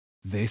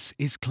This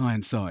is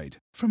Client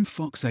Side from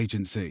Fox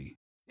Agency.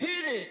 Hit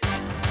it!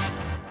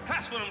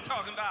 That's what I'm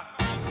talking about.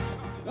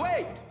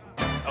 Wait!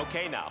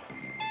 Okay, now,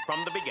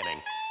 from the beginning.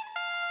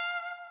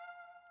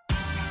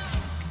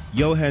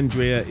 Johan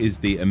Dreyer is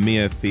the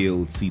EMEA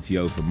Field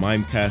CTO for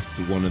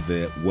Mimecast, one of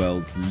the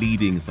world's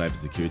leading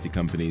cybersecurity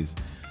companies.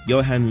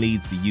 Johan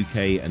leads the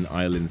UK and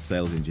Ireland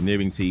sales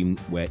engineering team,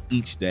 where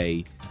each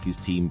day his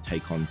team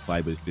take on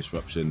cyber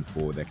disruption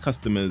for their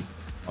customers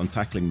on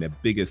tackling their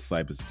biggest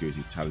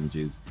cybersecurity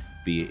challenges,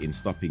 be it in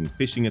stopping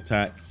phishing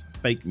attacks,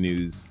 fake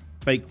news,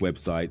 fake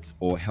websites,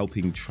 or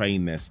helping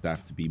train their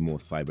staff to be more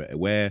cyber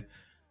aware.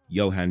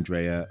 Johan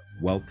Dreyer,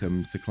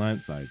 welcome to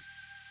Client Side.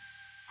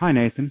 Hi,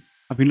 Nathan.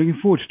 I've been looking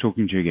forward to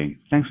talking to you again.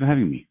 Thanks for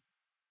having me.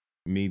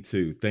 Me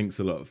too. Thanks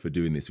a lot for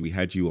doing this. We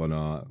had you on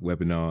our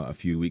webinar a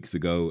few weeks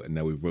ago, and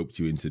now we've roped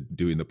you into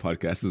doing the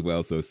podcast as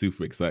well. So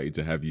super excited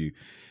to have you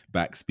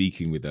back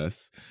speaking with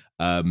us.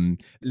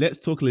 Let's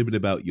talk a little bit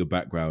about your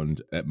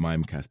background at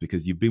Mimecast,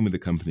 because you've been with the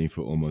company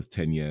for almost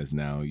 10 years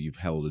now. You've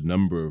held a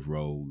number of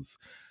roles.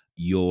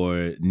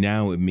 You're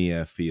now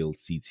EMEA Field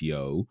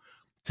CTO.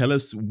 Tell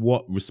us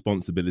what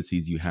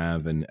responsibilities you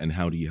have and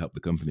how do you help the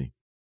company?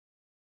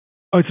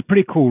 Oh, it's a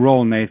pretty cool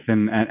role,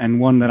 Nathan,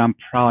 and one that I'm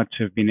proud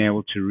to have been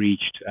able to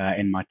reach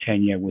in my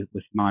tenure with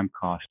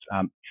Mimecast.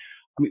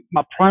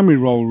 My primary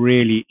role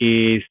really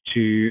is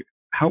to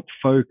help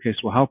focus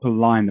or help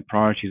align the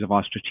priorities of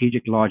our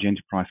strategic large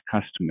enterprise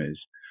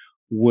customers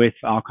with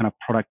our kind of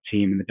product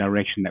team and the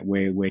direction that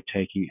we're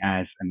taking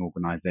as an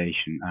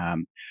organization.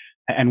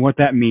 And what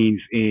that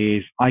means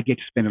is I get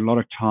to spend a lot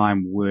of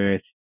time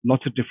with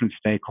lots of different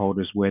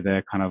stakeholders,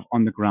 whether kind of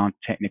on the ground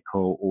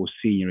technical or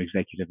senior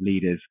executive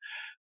leaders,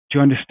 to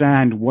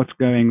understand what's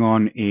going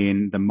on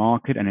in the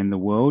market and in the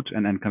world,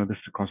 and kind of this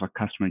across our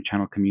customer and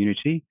channel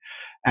community,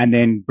 and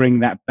then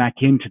bring that back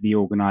into the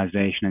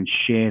organization and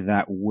share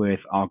that with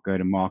our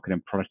go-to-market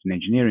and product and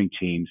engineering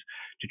teams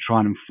to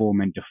try and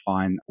inform and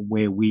define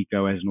where we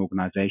go as an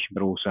organization,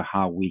 but also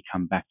how we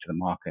come back to the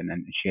market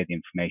and share the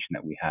information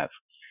that we have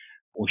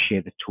or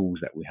share the tools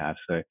that we have.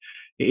 So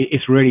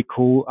it's really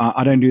cool.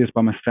 I don't do this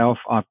by myself.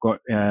 I've got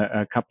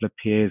a couple of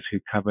peers who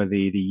cover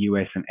the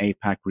US and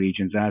APAC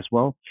regions as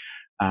well.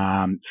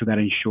 So that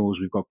ensures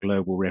we've got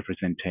global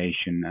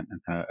representation and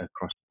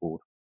across the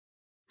board.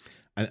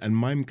 And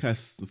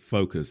Mimecast's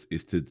focus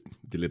is to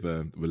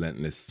deliver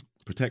relentless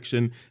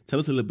protection. Tell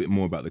us a little bit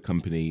more about the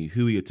company.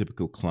 Who are your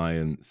typical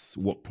clients?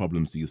 What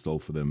problems do you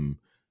solve for them?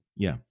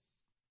 Yeah.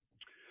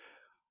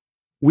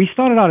 We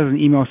started out as an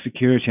email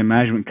security and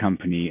management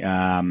company,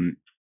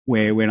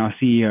 where when our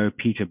CEO,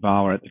 Peter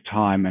Bauer at the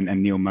time,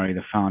 and Neil Murray,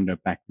 the founder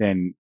back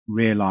then,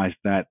 realized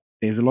that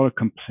there's a lot of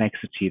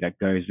complexity that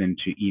goes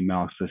into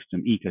email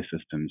system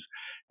ecosystems.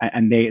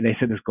 And they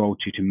set this goal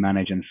to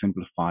manage and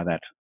simplify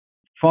that.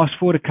 Fast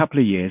forward a couple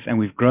of years, and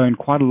we've grown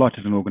quite a lot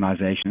as an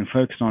organization and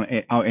focused on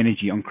our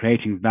energy on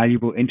creating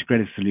valuable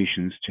integrated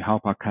solutions to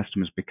help our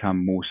customers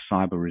become more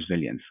cyber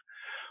resilient.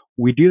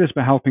 We do this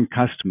by helping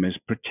customers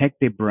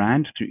protect their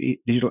brand through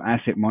digital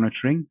asset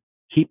monitoring,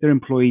 keep their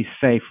employees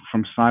safe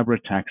from cyber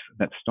attacks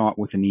that start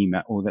with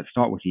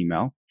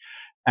email,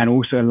 and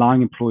also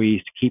allowing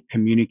employees to keep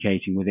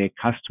communicating with their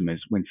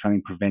customers when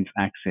something prevents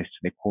access to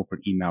their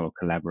corporate email or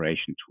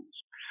collaboration tools.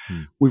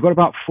 We've got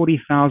about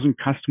 40,000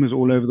 customers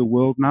all over the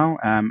world now,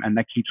 and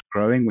that keeps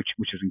growing, which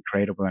is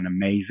incredible and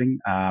amazing.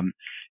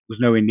 It was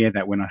nowhere near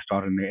that when I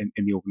started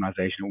in the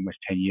organization almost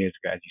 10 years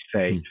ago, as you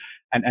say.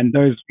 And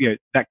those,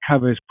 that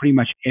covers pretty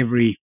much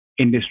every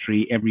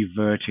industry, every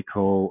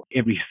vertical,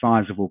 every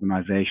size of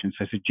organization.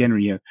 So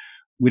generally,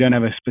 we don't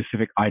have a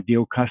specific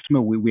ideal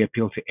customer. We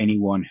appeal to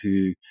anyone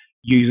who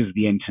uses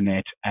the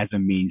internet as a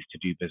means to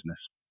do business.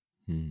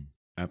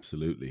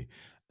 Absolutely.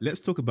 Let's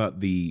talk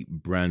about the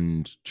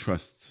brand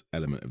trust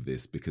element of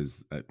this,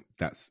 because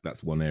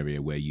that's one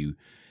area where you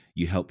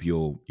help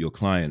your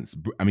clients.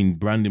 I mean,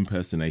 brand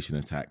impersonation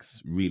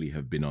attacks really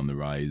have been on the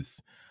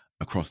rise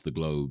across the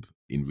globe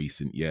in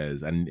recent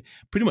years, and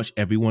pretty much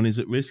everyone is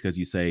at risk. As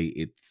you say,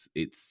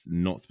 it's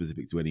not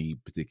specific to any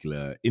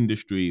particular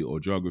industry or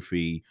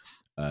geography.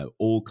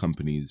 All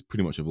companies,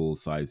 pretty much of all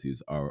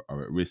sizes, are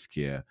at risk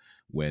here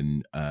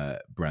when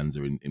brands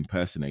are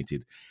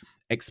impersonated.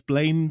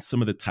 Explain some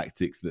of the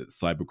tactics that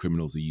cyber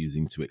criminals are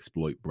using to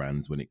exploit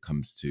brands when it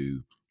comes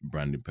to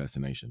brand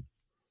impersonation.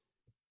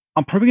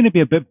 I'm probably going to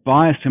be a bit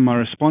biased in my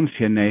response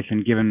here,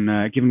 Nathan,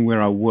 given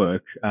where I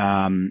work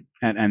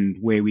and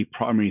where we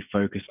primarily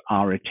focus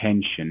our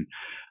attention.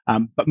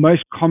 But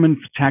most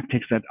common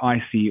tactics that I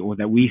see or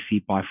that we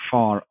see by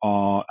far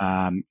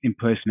are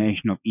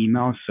impersonation of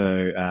email.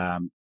 So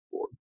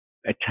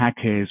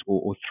attackers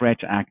or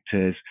threat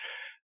actors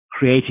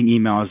creating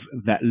emails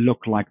that look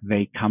like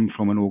they come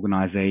from an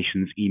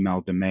organization's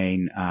email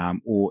domain,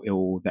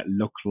 or that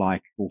look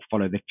like or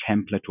follow the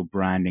template or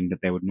branding that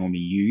they would normally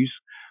use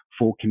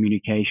for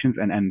communications,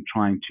 and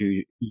trying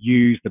to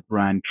use the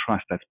brand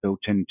trust that's built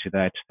into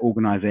that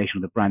organization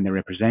or the brand they're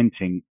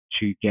representing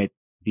to get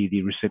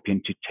the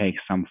recipient to take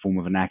some form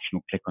of an action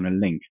or click on a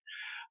link.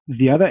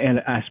 The other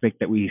aspect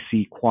that we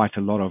see quite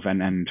a lot of,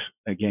 and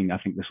again, I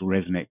think this will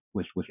resonate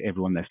with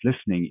everyone that's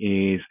listening,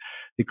 is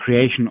the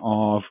creation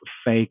of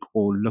fake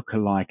or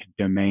lookalike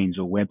domains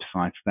or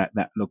websites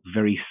that look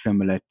very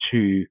similar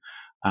to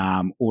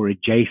or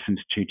adjacent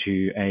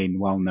to a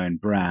well-known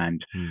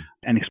brand,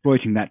 and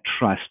exploiting that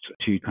trust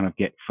to kind of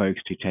get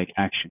folks to take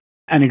action.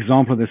 An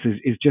example of this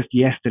is just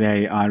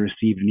yesterday, I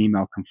received an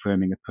email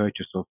confirming a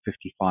purchase of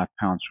 £55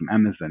 from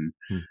Amazon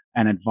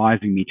and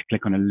advising me to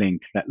click on a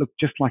link that looked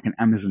just like an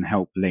Amazon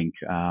help link.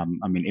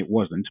 I mean, it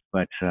wasn't,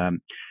 but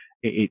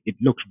it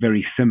looked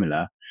very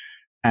similar,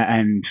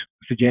 and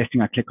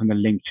suggesting I click on the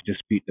link to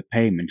dispute the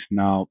payment.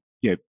 Now,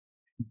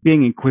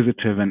 being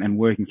inquisitive and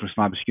working for a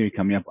cybersecurity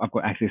company, I've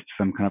got access to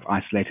some kind of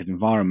isolated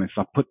environment.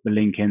 So I put the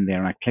link in there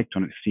and I clicked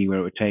on it to see where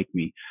it would take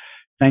me.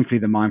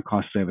 Thankfully, the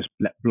Mimecast service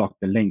blocked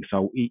the link,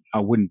 so I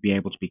wouldn't be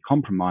able to be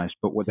compromised.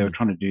 But what they were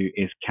trying to do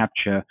is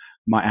capture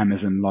my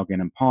Amazon login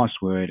and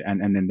password,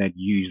 and then they'd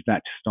use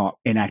that to start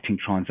enacting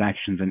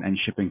transactions and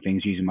shipping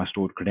things using my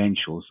stored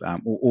credentials,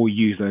 or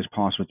use those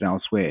passwords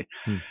elsewhere.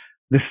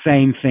 The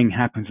same thing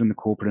happens in the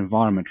corporate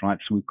environment, right?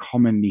 So we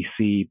commonly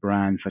see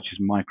brands such as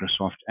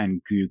Microsoft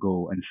and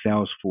Google and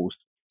Salesforce,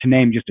 to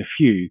name just a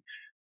few,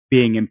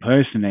 being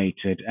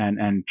impersonated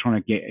and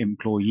trying to get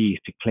employees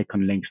to click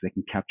on links that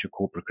can capture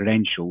corporate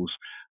credentials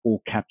or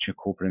capture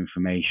corporate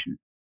information.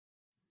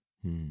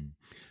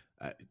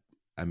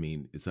 I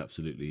mean, it's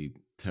absolutely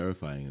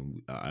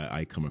terrifying.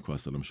 I come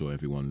across, and I'm sure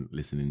everyone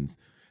listening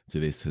to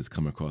this has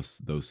come across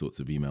those sorts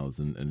of emails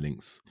and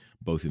links,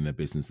 both in their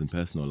business and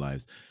personal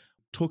lives.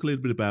 Talk a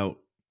little bit about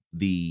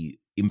the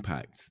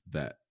impact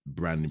that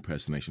brand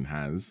impersonation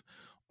has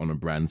on a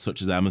brand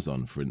such as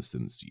Amazon, for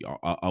instance.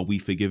 Are we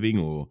forgiving,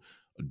 or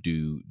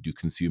do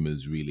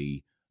consumers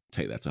really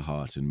take that to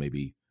heart and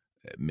maybe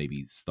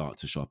start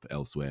to shop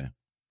elsewhere?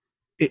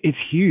 It's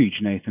huge,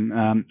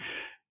 Nathan.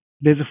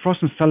 There's a Frost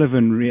 &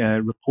 Sullivan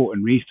report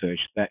and research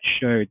that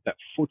showed that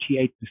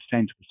 48% of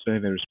the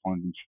survey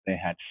respondents they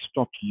had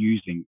stopped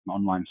using an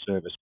online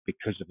service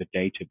because of a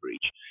data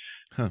breach.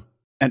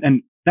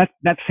 And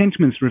that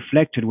sentiment's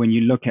reflected when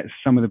you look at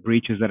some of the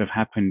breaches that have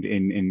happened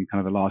in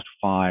kind of the last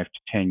 5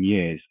 to 10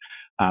 years.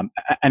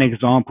 An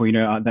example,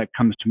 that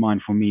comes to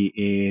mind for me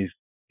is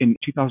in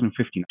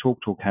 2015,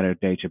 TalkTalk had a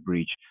data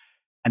breach,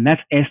 and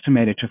that's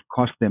estimated to have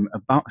cost them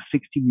about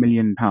 £60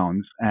 million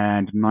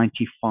and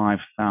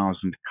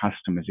 95,000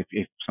 customers,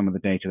 if some of the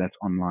data that's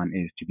online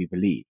is to be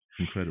believed.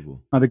 Incredible.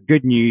 Now, the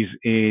good news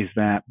is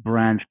that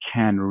brands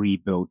can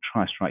rebuild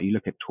trust, right? You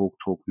look at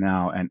TalkTalk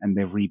now, and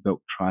they've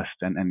rebuilt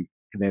trust, and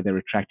they're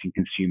attracting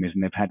consumers,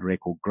 and they've had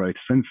record growth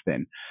since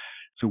then.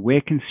 So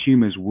where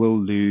consumers will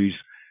lose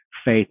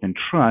faith and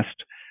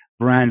trust,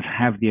 brands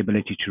have the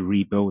ability to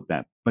rebuild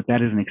that, but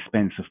that is an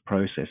expensive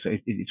process. So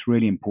it's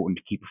really important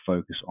to keep a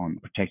focus on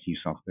protecting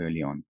yourself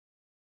early on.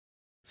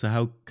 So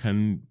how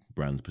can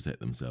brands protect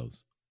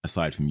themselves,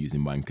 aside from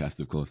using Mimecast,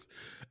 of course?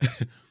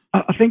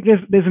 I think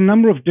there's a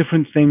number of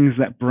different things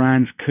that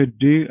brands could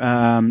do.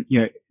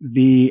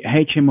 The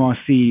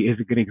HMRC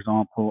is a good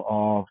example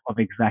of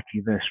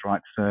exactly this,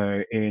 right?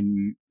 So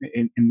in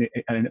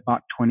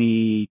about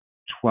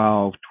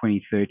 2012,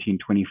 2013,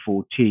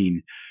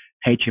 2014,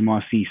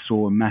 HMRC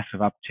saw a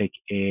massive uptick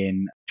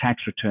in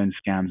tax return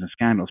scams and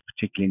scandals,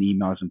 particularly in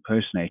emails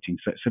impersonating.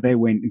 So they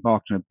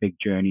embarked on a big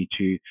journey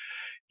to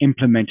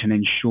implement and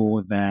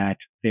ensure that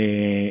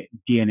their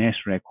DNS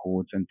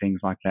records and things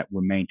like that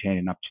were maintained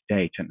and up to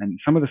date. And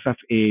some of the stuff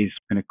is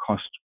going to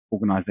cost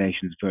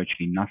organizations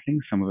virtually nothing.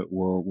 Some of it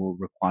will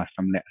require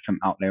some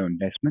outlay or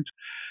investment.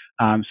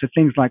 So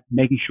things like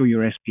making sure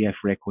your SPF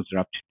records are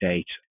up to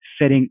date,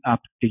 setting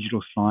up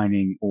digital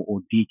signing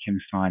or DKIM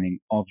signing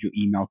of your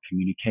email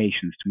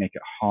communications to make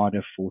it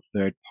harder for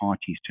third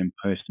parties to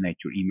impersonate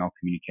your email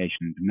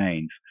communication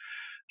domains,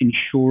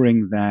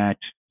 ensuring that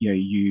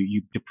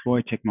you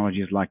deploy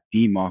technologies like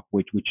DMARC,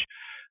 which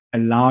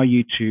allow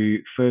you to,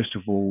 first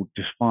of all,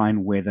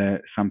 define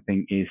whether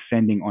something is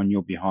sending on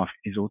your behalf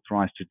is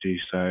authorized to do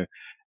so,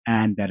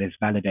 and that is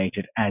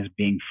validated as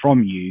being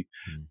from you,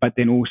 but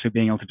then also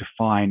being able to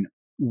define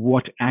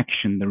what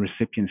action the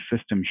recipient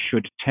system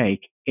should take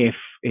if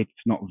it's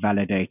not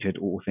validated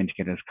or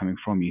authenticated as coming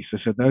from you.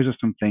 So those are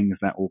some things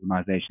that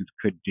organizations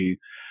could do,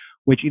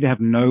 which either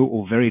have no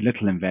or very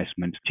little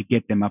investment to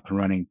get them up and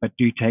running, but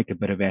do take a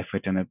bit of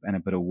effort and a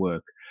bit of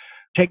work.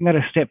 Taking that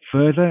a step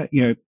further,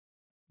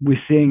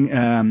 we're seeing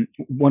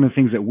one of the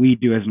things that we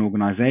do as an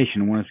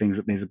organization, and one of the things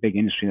that there's a big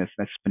industry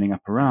that's spinning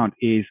up around,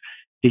 is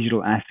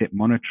digital asset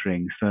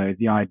monitoring. So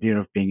the idea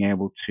of being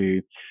able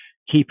to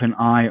keep an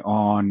eye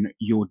on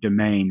your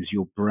domains,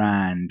 your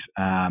brand,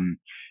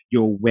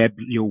 your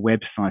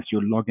websites,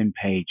 your login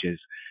pages,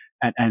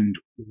 and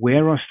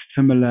where are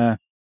similar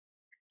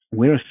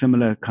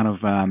kind of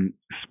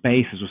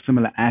spaces or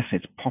similar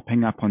assets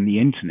popping up on the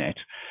internet,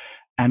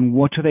 and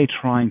what are they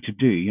trying to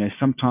do?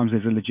 Sometimes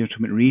there's a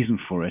legitimate reason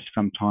for it.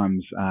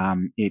 Sometimes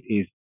it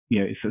is,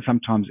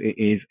 sometimes it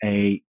is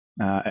a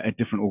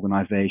different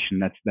organization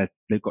that's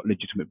they've got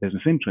legitimate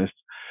business interests.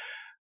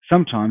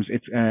 Sometimes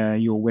it's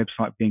your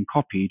website being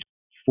copied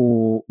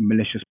for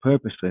malicious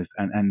purposes.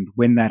 And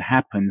when that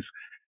happens,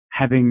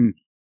 having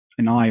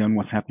an eye on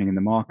what's happening in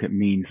the market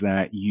means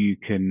that you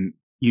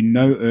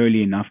know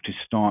early enough to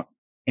start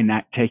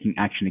taking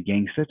action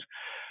against it.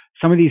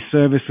 Some of these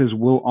services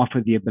will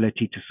offer the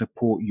ability to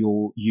support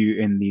you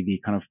in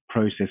the kind of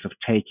process of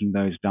taking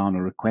those down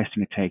or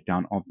requesting a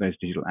takedown of those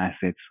digital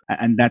assets.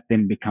 And that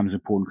then becomes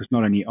important because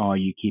not only are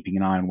you keeping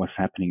an eye on what's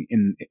happening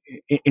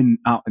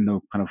out in the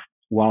kind of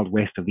wild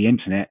west of the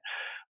internet,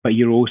 but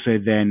you're also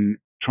then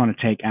trying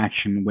to take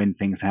action when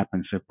things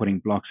happen. So putting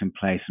blocks in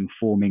place,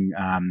 informing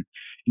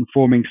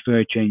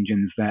search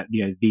engines that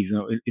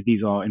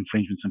these are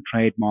infringements on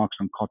trademarks,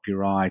 on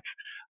copyrights,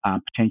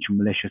 potential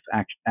malicious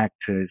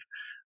actors.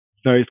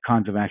 Those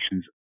kinds of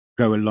actions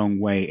go a long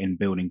way in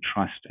building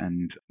trust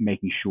and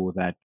making sure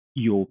that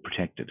you're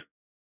protected.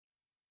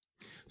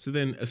 So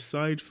then,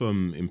 aside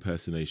from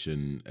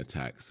impersonation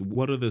attacks,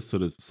 what are the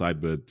sort of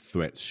cyber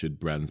threats should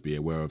brands be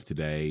aware of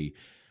today,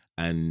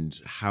 and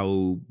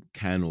how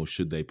can or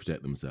should they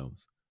protect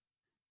themselves?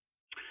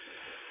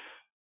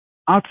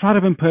 Outside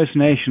of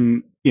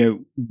impersonation,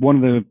 one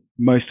of the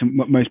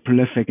most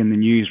prolific in the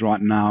news right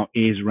now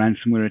is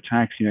ransomware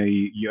attacks.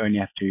 You only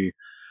have to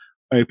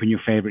open your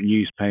favorite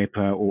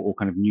newspaper or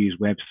kind of news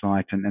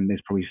website, and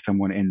there's probably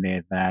someone in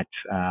there that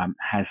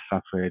has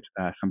suffered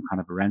some kind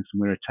of a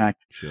ransomware attack.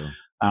 Sure.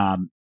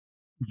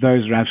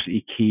 Those are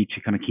absolutely key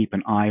to kind of keep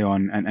an eye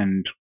on,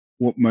 and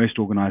what most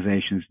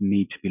organizations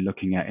need to be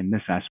looking at in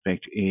this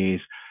aspect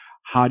is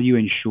how do you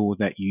ensure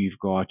that you've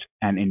got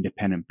an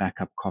independent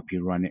backup copy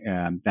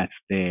running that's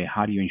there?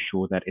 How do you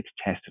ensure that it's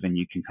tested and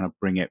you can kind of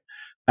bring it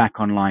back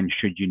online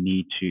should you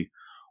need to?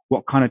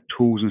 What kind of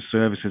tools and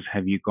services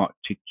have you got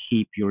to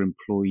keep your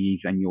employees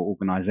and your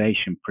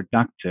organization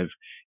productive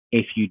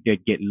if you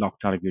did get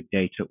locked out of your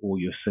data or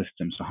your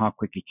system? So how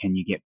quickly can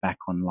you get back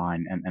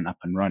online and up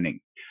and running?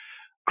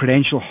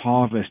 Credential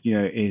harvest,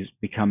 is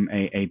become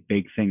a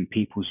big thing.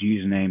 People's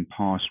username,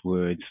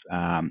 passwords,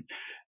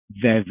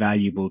 they're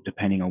valuable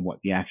depending on what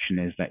the action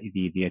is that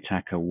the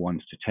attacker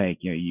wants to take.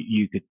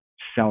 You could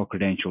sell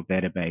credential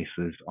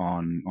databases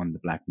on the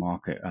black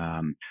market,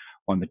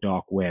 on the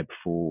dark web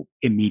for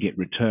immediate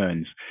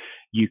returns.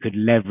 You could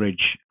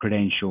leverage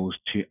credentials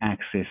to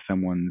access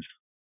someone's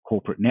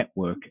corporate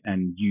network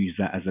and use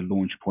that as a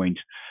launch point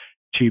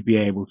to be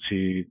able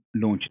to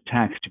launch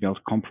attacks, to be able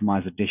to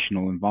compromise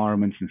additional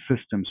environments and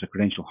systems. So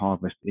credential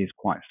harvest is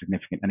quite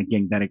significant. And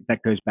again,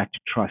 that goes back to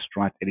trust,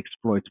 right? It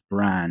exploits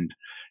brand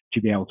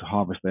to be able to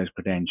harvest those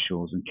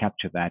credentials and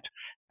capture that.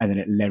 And then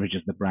it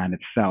leverages the brand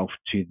itself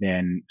to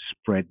then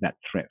spread that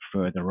threat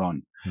further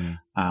on.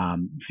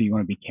 So you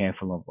want to be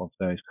careful of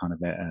those kind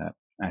of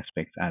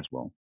aspects as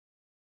well.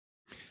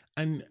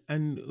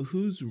 And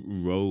whose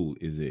role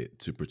is it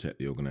to protect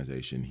the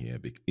organization here?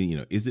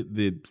 Is it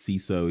the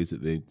CISO? Is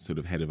it the sort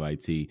of head of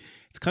IT?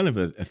 It's kind of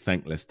a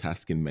thankless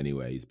task in many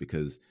ways,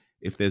 because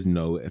if there's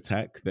no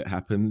attack that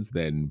happens,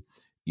 then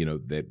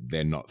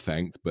they're not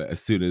thanked. But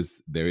as soon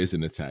as there is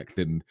an attack,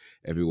 then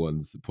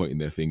everyone's pointing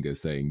their finger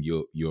saying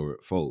you're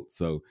at fault.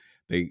 So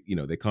they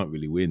can't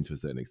really win to a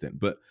certain extent.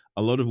 But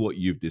a lot of what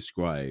you've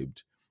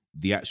described,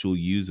 the actual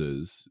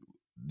users,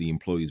 the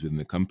employees within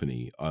the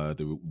company, are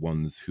the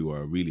ones who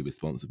are really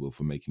responsible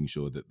for making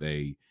sure that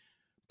they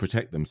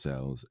protect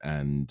themselves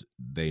and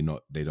they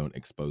don't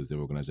expose their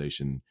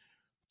organization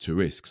to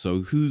risk.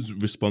 So whose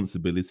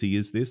responsibility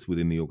is this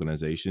within the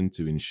organization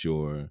to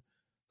ensure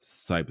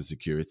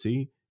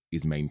cybersecurity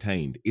is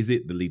maintained? Is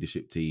it the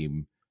leadership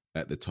team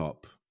at the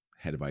top,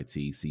 head of IT,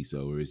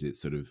 CISO, or is it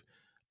sort of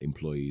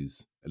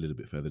employees a little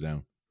bit further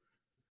down?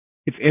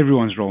 It's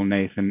everyone's role,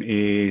 Nathan,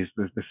 is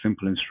the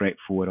simple and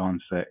straightforward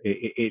answer.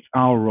 It's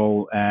our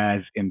role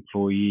as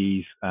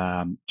employees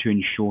to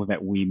ensure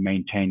that we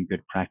maintain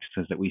good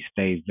practices, that we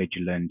stay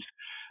vigilant.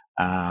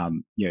 I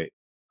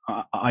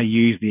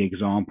use the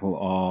example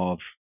of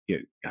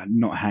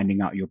not handing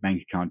out your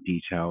bank account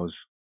details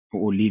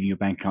or leaving your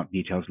bank account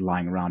details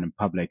lying around in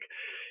public.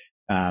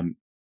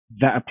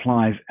 That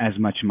applies as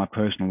much in my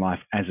personal life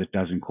as it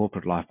does in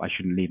corporate life. I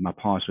shouldn't leave my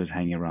passwords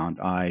hanging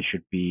around. I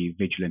should be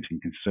vigilant and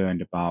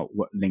concerned about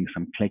what links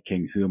I'm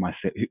clicking,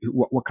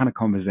 what kind of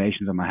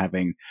conversations am I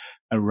having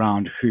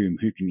around whom,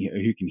 who can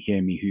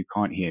hear me, who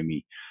can't hear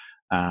me.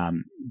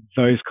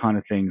 Those kind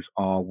of things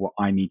are what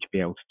I need to be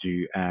able to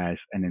do as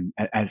an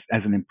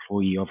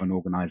employee of an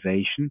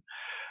organization.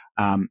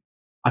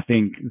 I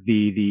think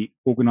the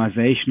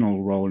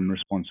organizational role and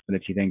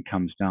responsibility then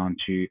comes down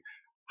to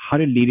how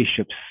do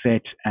leadership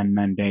set and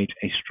mandate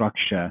a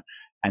structure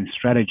and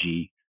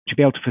strategy to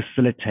be able to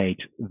facilitate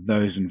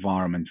those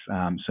environments.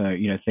 So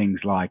things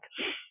like,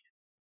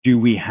 do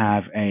we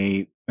have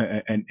an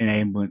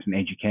enablement and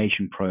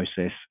education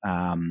process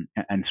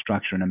and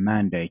structure and a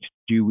mandate?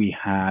 Do we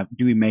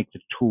make the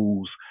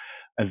tools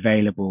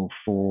available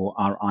for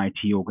our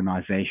IT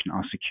organization,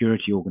 our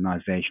security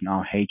organization,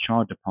 our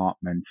HR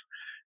departments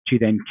to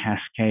then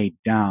cascade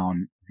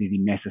down the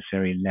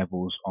necessary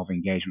levels of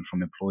engagement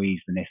from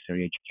employees, the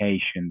necessary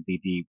education,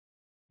 the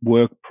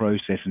work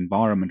process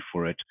environment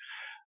for it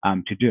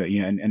to do it?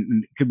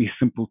 And it could be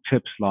simple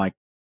tips like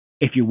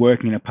if you're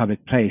working in a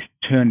public place,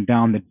 turn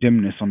down the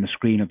dimness on the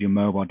screen of your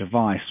mobile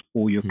device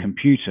or your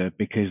computer,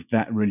 because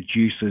that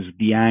reduces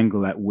the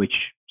angle at which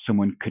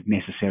someone could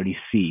necessarily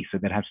see. So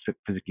they'd have to sit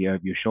physically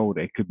over your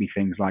shoulder. It could be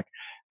things like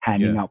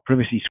handing out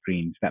privacy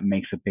screens. That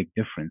makes a big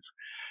difference.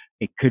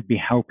 It could be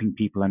helping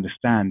people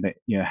understand that,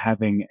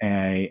 having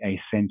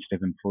a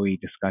sensitive employee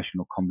discussion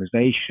or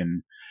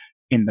conversation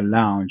in the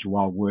lounge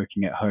while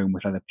working at home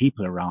with other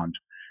people around,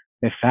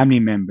 their family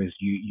members,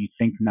 you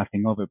think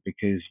nothing of it,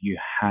 because you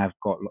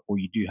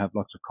do have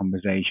lots of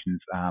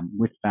conversations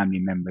with family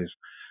members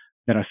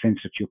that are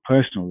sensitive to your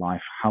personal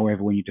life.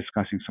 However, when you're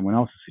discussing someone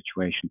else's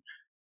situation,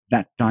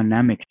 that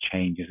dynamic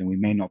changes, and we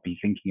may not be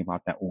thinking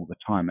about that all the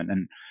time.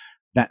 And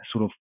that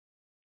sort of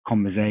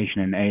conversation,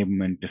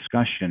 enablement,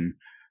 discussion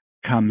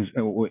comes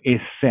or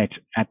is set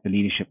at the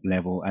leadership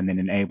level, and then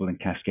enabled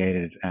and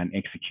cascaded and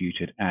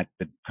executed at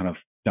the kind of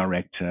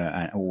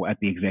director or at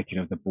the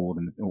executive of the board,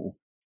 or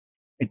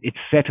it's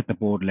set at the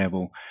board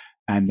level,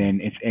 and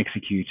then it's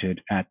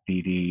executed at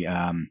the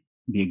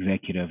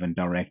executive and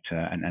director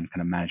and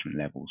kind of management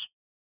levels.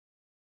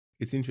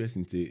 It's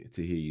interesting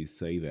to hear you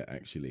say that,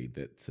 actually,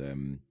 that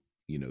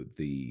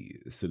the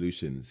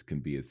solutions can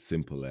be as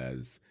simple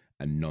as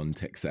and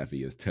non-tech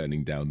savvy as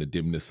turning down the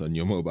dimness on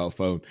your mobile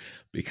phone,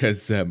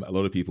 because a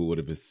lot of people would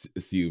have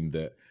assumed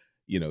that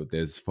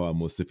there's far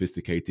more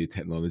sophisticated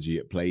technology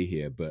at play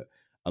here, but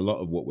a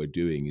lot of what we're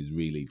doing is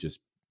really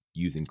just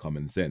using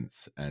common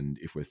sense. And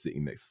if we're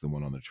sitting next to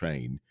someone on a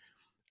train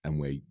and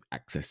we're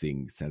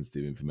accessing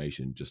sensitive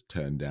information, just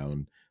turn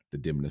down the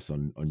dimness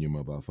on your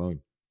mobile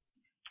phone.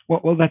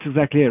 Well, that's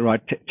exactly it,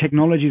 right?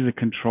 Technology is a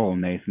control,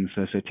 Nathan.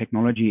 So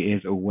technology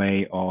is a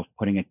way of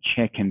putting a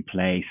check in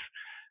place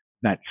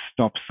that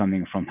stops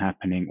something from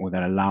happening, or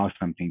that allows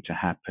something to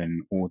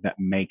happen, or that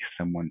makes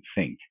someone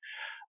think.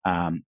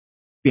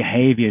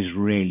 Behavior is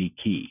really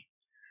key,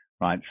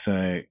 right?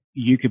 So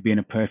you could be in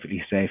a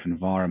perfectly safe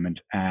environment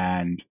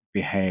and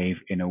behave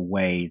in a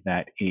way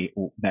that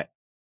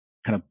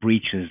kind of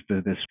breaches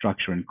the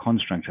structure and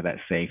construct of that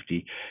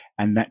safety,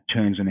 and that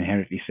turns an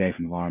inherently safe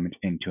environment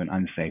into an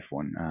unsafe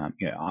one.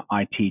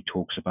 IT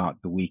talks about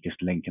the weakest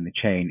link in the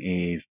chain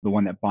is the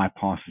one that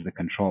bypasses the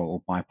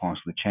control or bypasses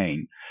the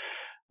chain.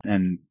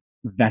 And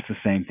that's the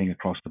same thing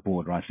across the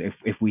board, right? So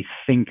if we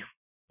think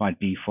by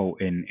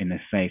default in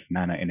a safe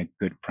manner, in a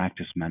good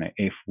practice manner,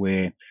 if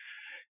we're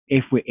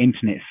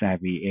internet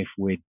savvy, if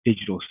we're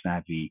digital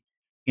savvy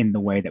in the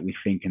way that we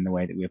think, in the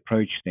way that we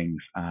approach things,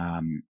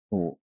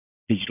 or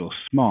digital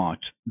smart,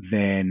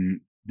 then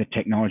the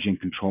technology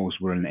and controls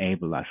will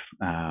enable us.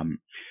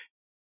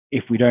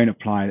 If we don't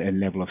apply a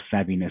level of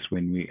savviness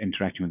when we're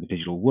interacting with the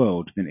digital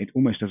world, then it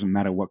almost doesn't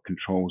matter what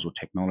controls or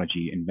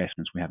technology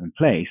investments we have in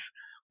place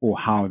or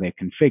how they're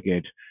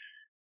configured,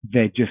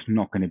 they're just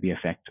not going to be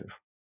effective.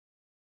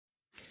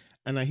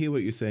 And I hear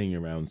what you're saying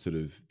around sort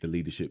of the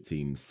leadership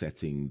team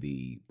setting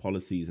the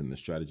policies and the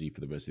strategy for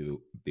the rest of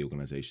the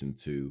organization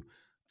to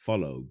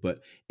follow. But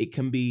it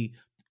can be,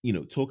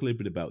 talk a little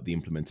bit about the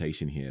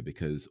implementation here,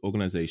 because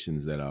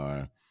organizations that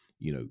are,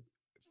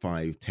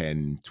 5,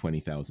 10,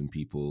 20,000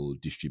 people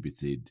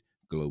distributed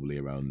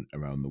globally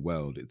around the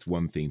world, it's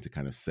one thing to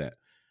kind of set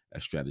a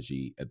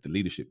strategy at the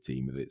leadership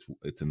team, but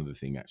it's another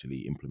thing actually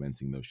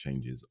implementing those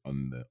changes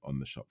on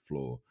the shop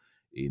floor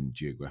in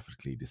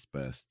geographically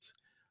dispersed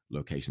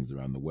locations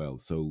around the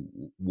world. So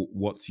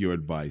what's your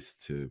advice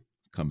to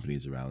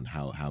companies around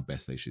how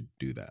best they should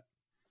do that?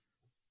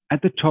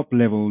 At the top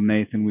level,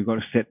 Nathan, we've got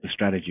to set the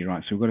strategy,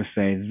 right? So we've got to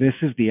say, this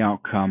is the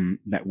outcome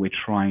that we're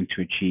trying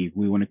to achieve.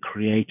 We want to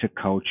create a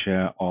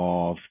culture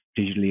of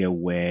digitally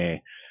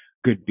aware,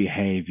 good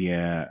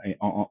behavior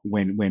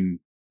when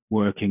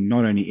working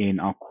not only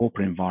in our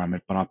corporate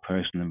environment, but our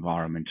personal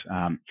environment.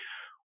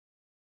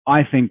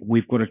 I think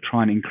we've got to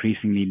try and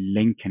increasingly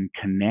link and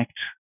connect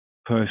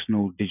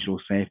personal digital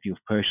safety, or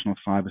personal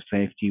cyber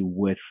safety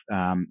with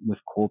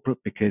corporate,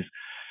 because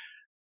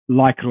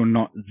like it or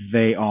not,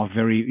 they are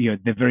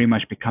they're very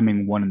much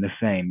becoming one and the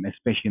same,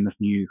 especially in this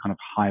new kind of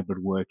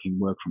hybrid work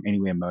from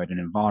anywhere mode and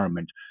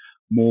environment.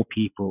 More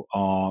people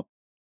are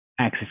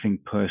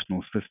accessing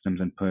personal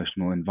systems and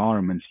personal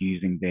environments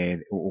using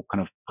their or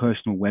kind of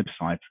personal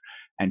websites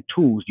and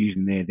tools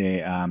using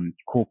their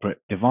corporate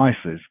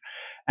devices,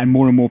 and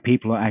more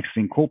people are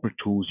accessing corporate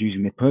tools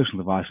using their personal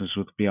devices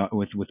with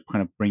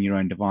kind of bring your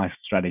own device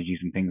strategies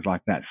and things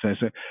like that. So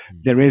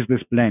there is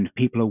this blend.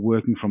 People are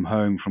working from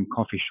home, from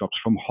coffee shops,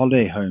 from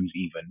holiday homes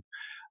even,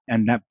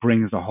 and that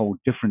brings a whole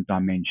different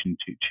dimension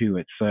to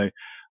it. So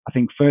I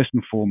think first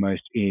and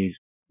foremost is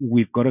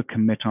we've got to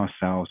commit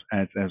ourselves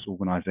as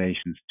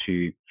organizations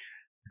to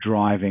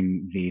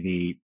driving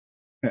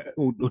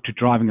to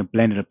driving a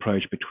blended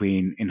approach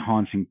between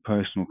enhancing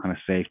personal kind of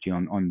safety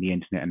on the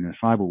internet and in the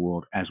cyber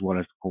world, as well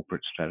as the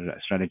corporate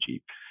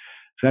strategy.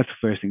 So that's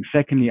the first thing.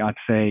 Secondly, I'd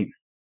say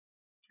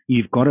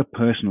you've got to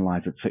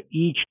personalize it. So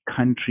each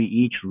country,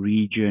 each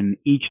region,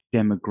 each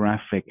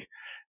demographic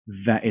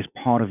that is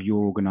part of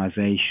your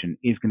organization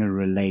is going to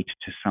relate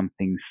to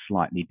something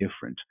slightly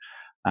different.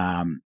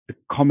 The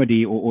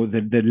comedy or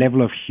the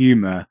level of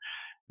humor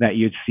that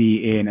you'd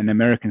see in an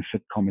American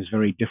sitcom is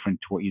very different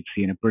to what you'd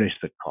see in a British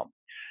sitcom.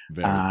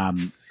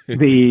 Very.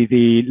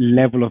 The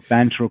level of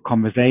banter or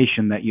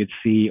conversation that you'd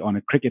see on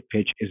a cricket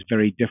pitch is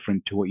very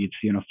different to what you'd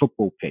see on a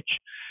football pitch.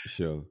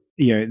 Sure.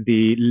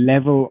 The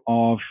level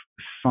of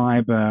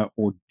cyber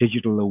or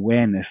digital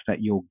awareness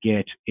that you'll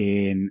get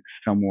in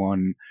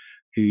someone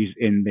who's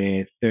in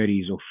their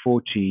 30s or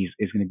 40s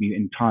is going to be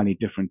entirely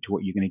different to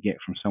what you're going to get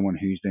from someone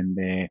who's in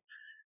their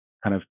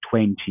kind of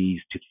 20s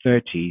to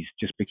 30s,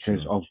 just because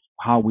of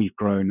how we've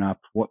grown up,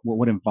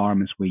 what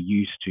environments we're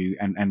used to,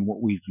 and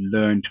what we've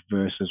learned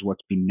versus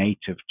what's been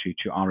native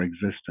to our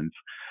existence.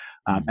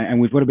 And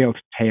we've got to be able to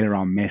tailor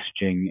our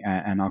messaging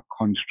and our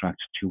construct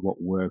to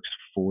what works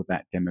for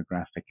that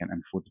demographic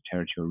and for the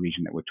territory or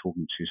region that we're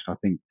talking to. So I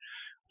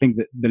think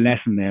that the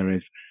lesson there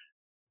is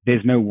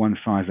there's no one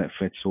size that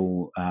fits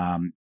all.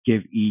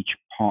 Give each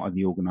part of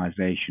the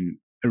organization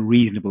a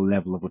reasonable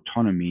level of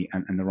autonomy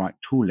and the right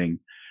tooling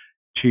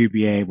to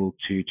be able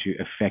to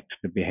affect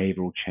the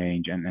behavioral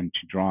change and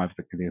to drive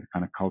the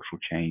kind of cultural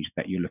change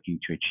that you're looking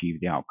to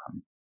achieve the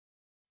outcome.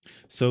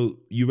 So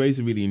you raise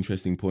a really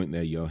interesting point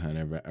there,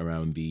 Johan,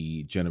 around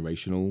the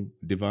generational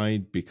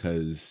divide,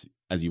 because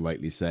as you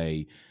rightly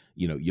say,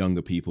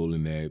 younger people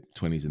in their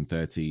 20s and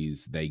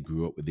 30s, they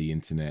grew up with the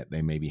internet.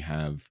 They maybe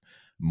have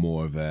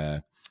more of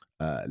a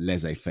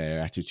laissez-faire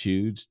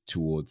attitude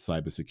towards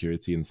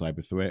cybersecurity and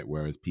cyber threat,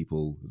 whereas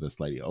people that are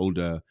slightly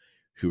older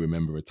who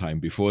remember a time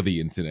before the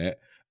internet,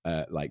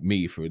 like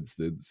me, for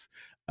instance,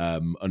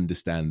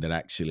 understand that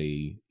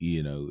actually,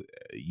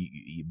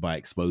 by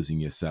exposing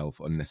yourself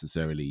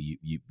unnecessarily,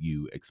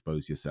 you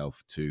expose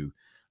yourself to,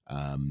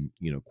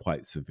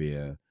 quite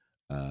severe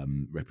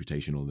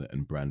reputational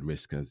and brand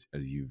risk, as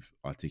you've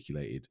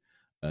articulated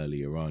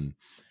earlier on.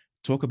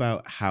 Talk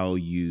about how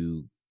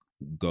you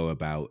go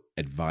about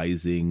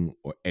advising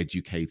or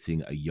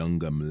educating a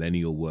younger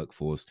millennial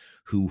workforce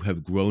who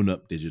have grown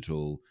up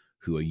digital,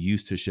 who are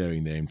used to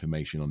sharing their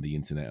information on the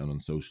internet and on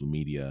social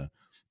media,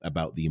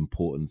 about the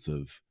importance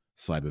of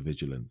cyber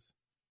vigilance.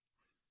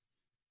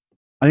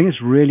 I think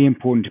it's really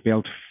important to be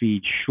able to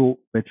feed short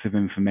bits of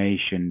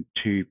information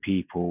to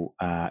people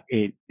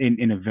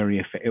in a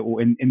very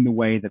or in the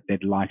way that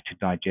they'd like to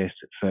digest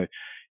it. So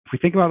if we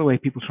think about the way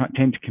people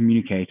tend to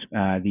communicate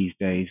these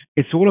days,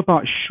 it's all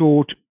about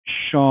short,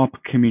 sharp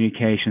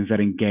communications that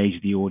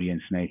engage the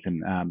audience,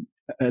 Nathan.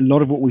 A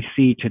lot of what we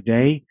see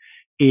today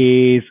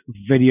is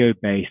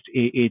video-based.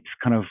 It's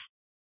kind of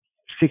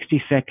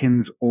 60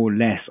 seconds or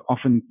less,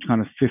 often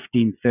kind of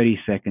 15, 30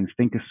 seconds.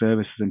 Think of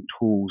services and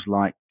tools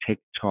like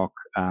TikTok,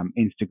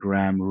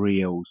 Instagram,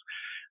 Reels.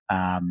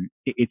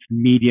 It's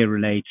media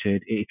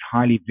related. It's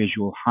highly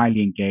visual,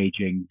 highly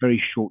engaging,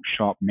 very short,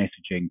 sharp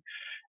messaging.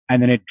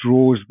 And then it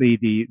draws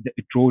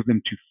it draws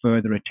them to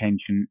further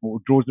attention, or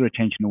draws their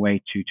attention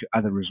away to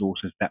other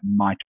resources that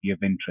might be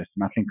of interest.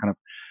 And I think kind of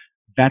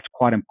that's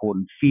quite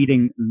important.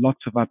 Feeding lots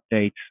of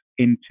updates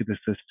into the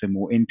system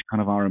or into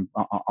kind of our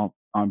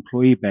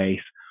employee base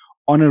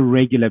on a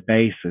regular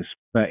basis,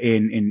 but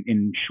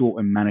in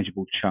short and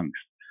manageable chunks,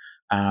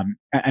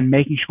 and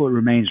making sure it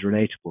remains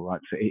relatable.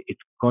 Right, so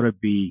it's got to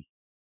be.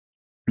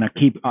 And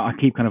I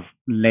keep kind of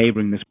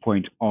laboring this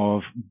point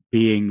of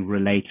being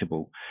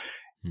relatable.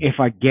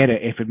 If I get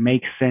it, if it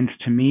makes sense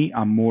to me,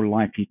 I'm more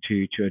likely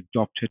to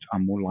adopt it.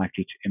 I'm more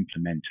likely to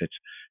implement it,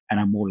 and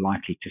I'm more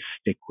likely to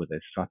stick with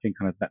it. So I think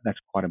kind of that's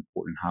quite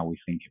important how we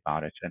think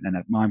about it. And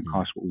at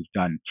Mimecast, what we've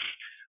done,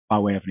 by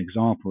way of an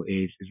example,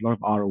 is a lot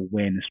of our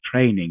awareness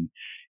training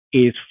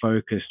is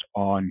focused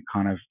on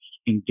kind of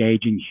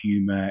engaging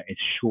humor.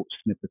 It's short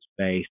snippets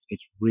based.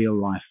 It's real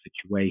life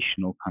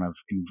situational kind of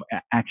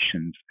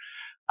actions.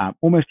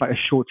 Almost like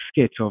a short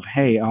skit of,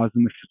 hey, I was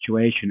in this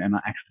situation and I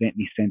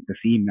accidentally sent this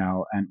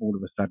email and all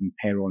of a sudden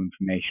payroll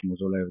information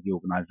was all over the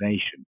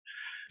organization.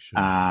 Sure.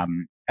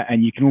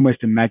 And you can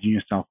almost imagine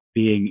yourself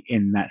being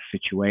in that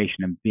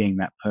situation and being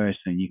that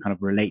person. You kind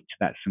of relate to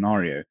that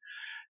scenario.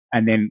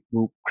 And then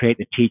we'll create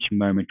the teaching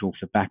moment off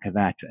the back of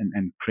that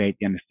and create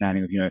the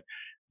understanding of,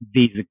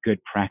 these are good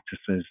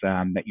practices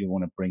that you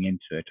want to bring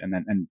into it.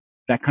 And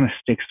that kind of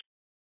sticks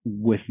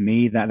with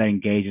me, that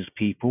engages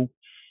people.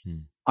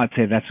 I'd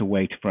say that's a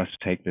way for us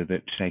to take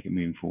it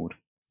moving forward.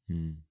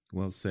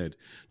 Well said.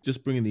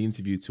 Just bringing the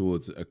interview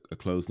towards a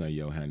close now,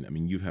 Johan. I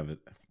mean, you've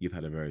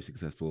had a very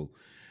successful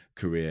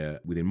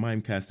career within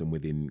Mimecast and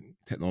within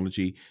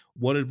technology.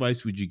 What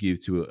advice would you give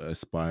to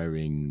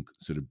aspiring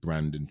sort of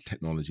brand and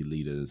technology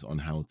leaders on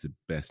how to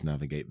best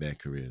navigate their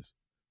careers?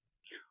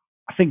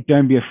 I think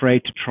don't be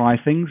afraid to try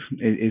things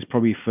is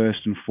probably first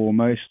and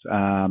foremost.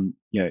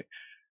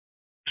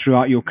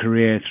 Throughout your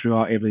career,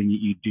 throughout everything that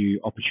you do,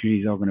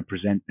 opportunities are going to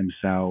present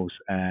themselves,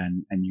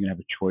 and you're going to have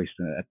a choice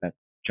at that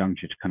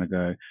juncture to kind of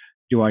go,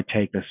 do I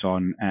take this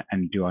on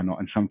and do I not?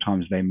 And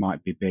sometimes they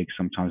might be big,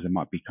 sometimes they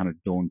might be kind of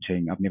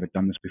daunting. I've never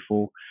done this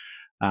before.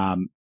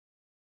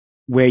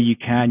 Where you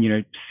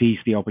can, seize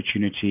the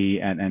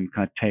opportunity and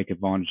kind of take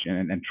advantage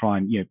and try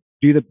and,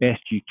 do the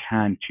best you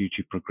can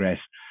to progress.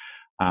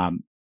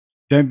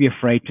 Don't be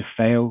afraid to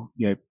fail.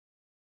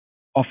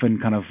 often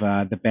kind of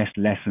the best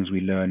lessons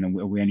we learn, and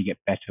we only get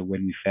better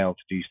when we fail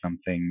to do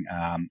something,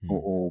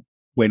 or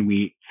when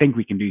we think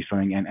we can do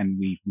something and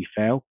we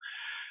fail.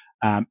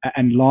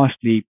 And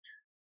lastly,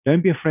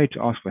 don't be afraid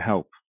to ask for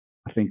help.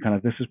 I think kind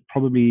of this is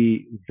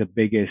probably the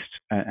biggest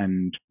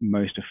and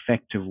most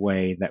effective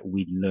way that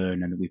we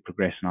learn and that we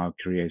progress in our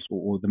careers,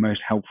 or the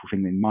most helpful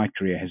thing in my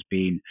career has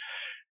been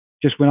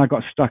just when I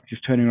got stuck,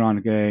 just turning around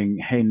and going,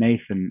 "Hey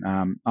Nathan,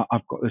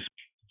 I've got this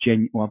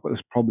I've got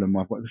this problem,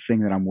 or I've got this thing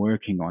that I'm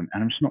working on,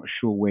 and I'm just not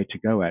sure where to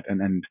go at."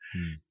 And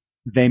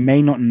they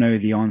may not know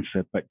the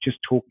answer, but just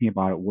talking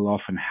about it will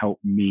often help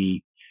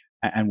me,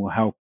 and will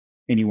help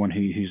anyone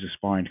who's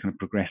aspiring to kind of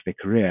progress their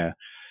career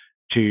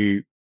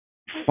to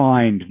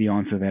find the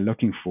answer they're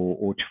looking for,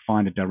 or to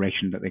find a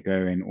direction that they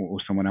go in,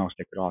 or someone else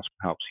they could ask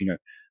for help. So,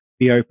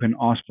 be open,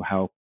 ask for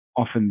help.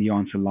 Often the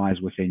answer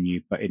lies within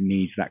you, but it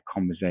needs that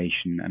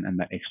conversation and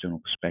that external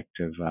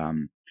perspective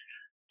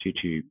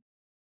to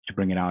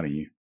bring it out of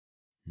you.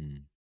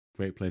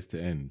 Great place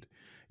to end.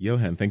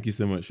 Johan, thank you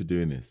so much for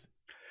doing this.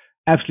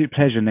 Absolute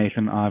pleasure,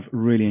 Nathan. I've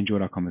really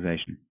enjoyed our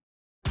conversation.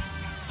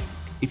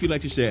 If you'd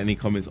like to share any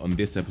comments on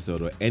this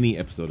episode or any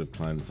episode of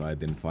Client Side,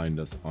 then find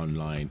us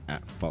online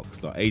at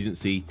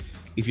fox.agency.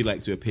 If you'd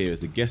like to appear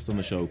as a guest on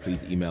the show,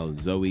 please email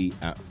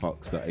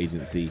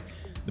zoe@fox.agency.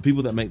 The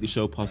people that make the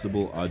show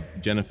possible are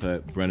Jennifer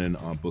Brennan,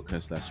 our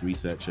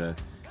booker/researcher.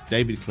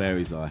 David Clare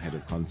is our head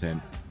of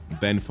content.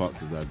 Ben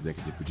Fox is our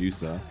executive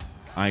producer.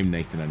 I'm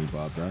Nathan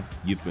Anibaba.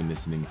 You've been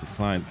listening to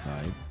Client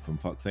Side from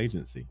Fox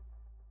Agency.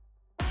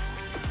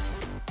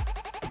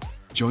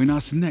 Join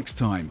us next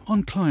time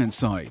on Client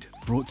Side,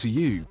 brought to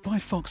you by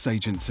Fox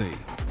Agency.